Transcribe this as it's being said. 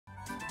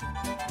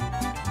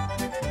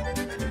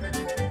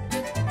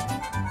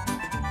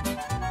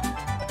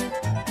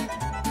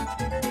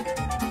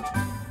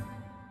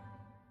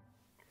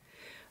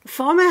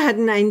farmer had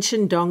an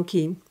ancient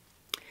donkey,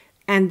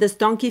 and this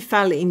donkey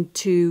fell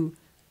into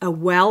a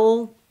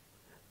well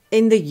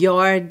in the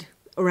yard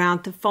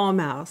around the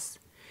farmhouse.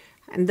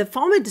 And the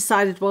farmer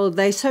decided, well,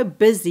 they're so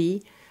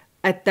busy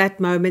at that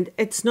moment,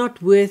 it's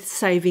not worth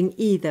saving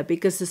either,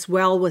 because this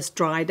well was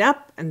dried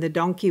up and the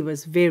donkey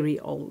was very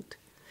old.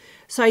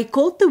 So he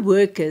called the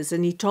workers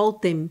and he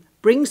told them,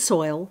 bring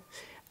soil.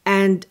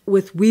 And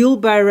with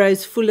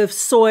wheelbarrows full of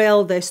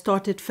soil, they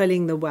started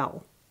filling the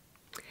well.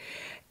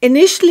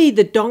 Initially,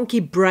 the donkey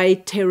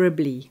brayed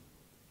terribly,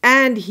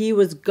 and he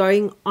was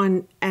going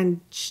on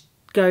and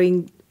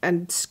going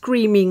and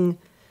screaming.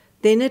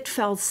 Then it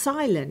fell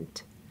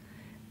silent.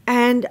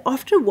 And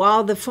after a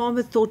while, the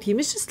farmer thought he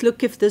must just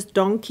look if this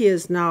donkey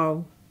is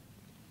now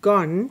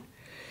gone.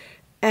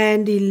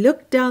 And he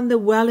looked down the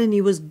well and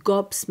he was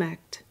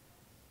gobsmacked.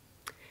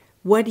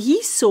 What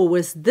he saw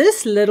was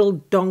this little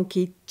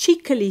donkey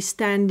cheekily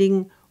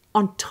standing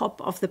on top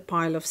of the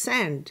pile of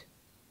sand.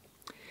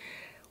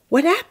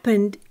 What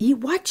happened? He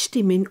watched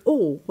him in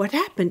awe. What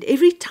happened?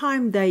 Every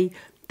time they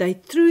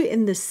threw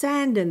in the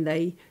sand and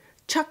they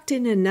chucked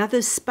in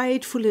another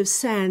spade full of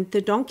sand,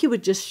 the donkey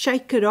would just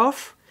shake it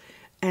off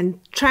and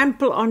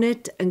trample on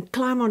it and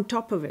climb on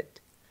top of it.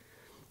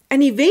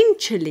 And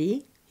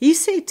eventually, he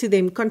said to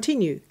them,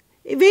 continue.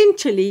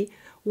 Eventually,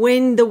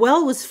 when the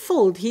well was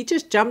filled, he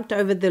just jumped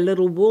over the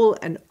little wall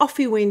and off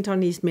he went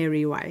on his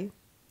merry way.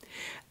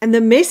 And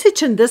the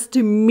message in this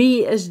to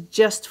me is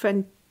just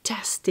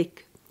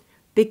fantastic,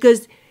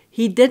 because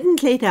he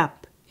didn't let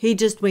up. He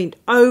just went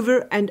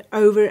over and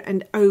over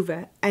and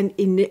over. And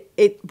in the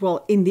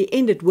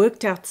end, it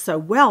worked out so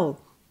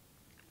well.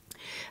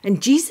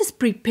 And Jesus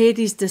prepared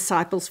his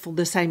disciples for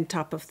the same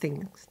type of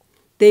things.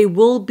 There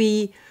will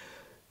be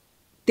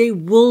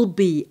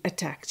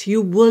attacks.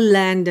 You will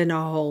land in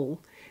a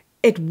hole.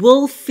 It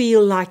will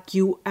feel like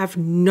you have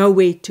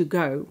nowhere to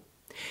go.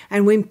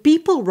 And when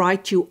people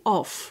write you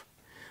off,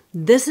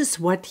 this is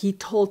what he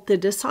told the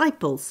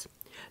disciples.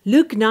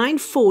 Luke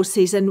 9:4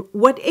 says, and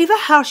whatever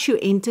house you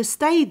enter,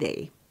 stay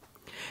there,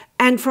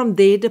 and from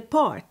there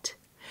depart.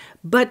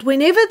 But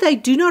whenever they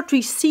do not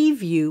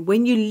receive you,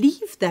 when you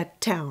leave that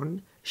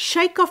town,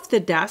 shake off the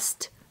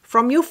dust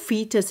from your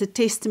feet as a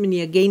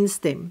testimony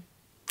against them.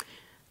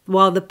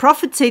 While the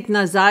prophet said in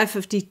Isaiah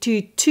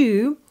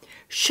 52:2,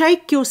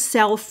 shake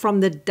yourself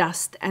from the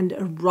dust and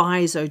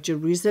arise, O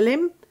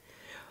Jerusalem.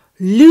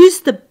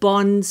 Loose the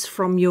bonds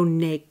from your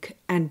neck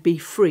and be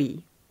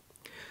free.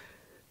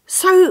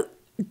 So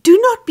do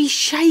not be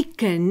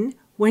shaken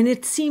when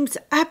it seems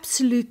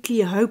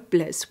absolutely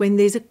hopeless, when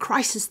there's a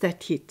crisis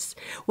that hits,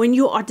 when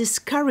you are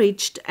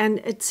discouraged and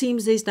it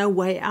seems there's no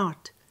way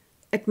out.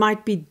 It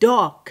might be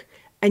dark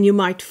and you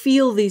might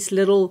feel these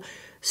little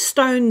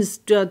stones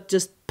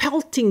just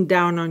pelting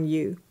down on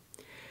you.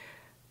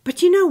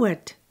 But you know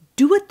what?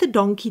 Do what the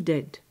donkey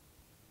did.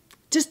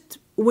 Just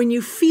when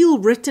you feel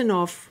written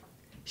off,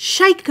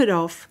 shake it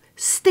off,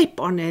 step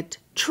on it,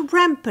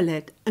 trample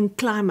it, and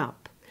climb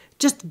up.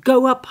 Just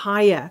go up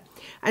higher.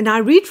 And I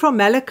read from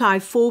Malachi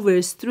 4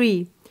 verse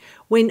 3,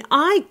 when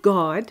I,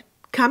 God,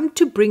 come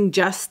to bring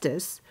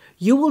justice,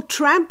 you will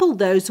trample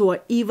those who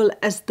are evil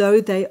as though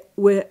they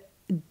were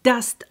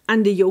dust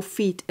under your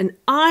feet. And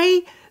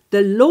I,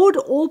 the Lord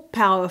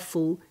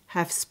all-powerful,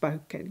 have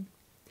spoken.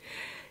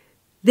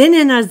 Then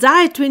in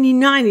Isaiah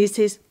 29, he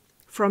says,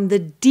 from the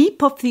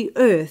deep of the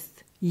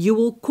earth, you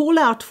will call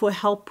out for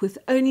help with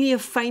only a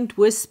faint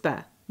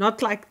whisper.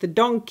 Not like the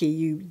donkey,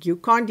 you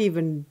can't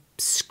even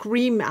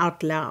scream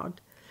out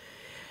loud.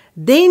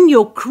 Then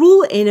your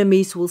cruel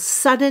enemies will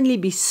suddenly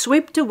be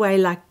swept away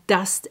like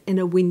dust in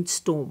a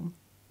windstorm.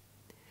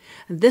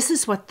 And this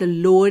is what the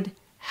Lord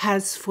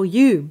has for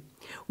you.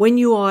 When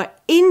you are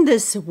in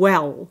this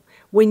well,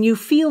 when you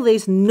feel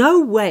there's no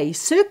way,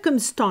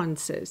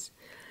 circumstances,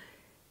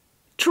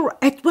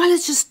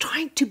 it's just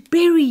trying to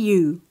bury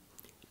you,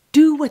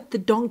 do what the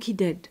donkey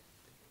did.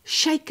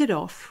 Shake it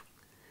off,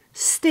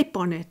 step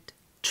on it,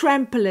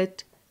 trample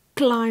it,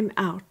 climb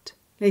out.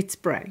 Let's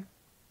pray.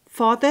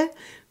 Father,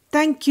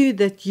 thank you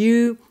that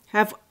you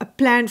have a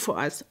plan for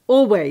us,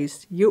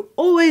 always. You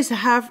always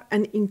have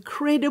an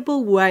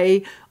incredible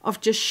way of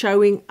just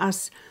showing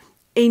us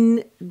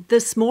in the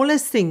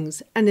smallest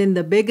things and in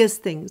the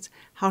biggest things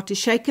how to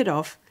shake it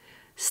off,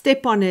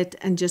 step on it,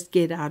 and just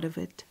get out of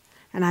it.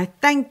 And I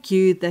thank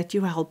you that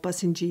you help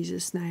us in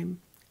Jesus' name.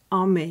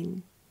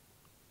 Amen.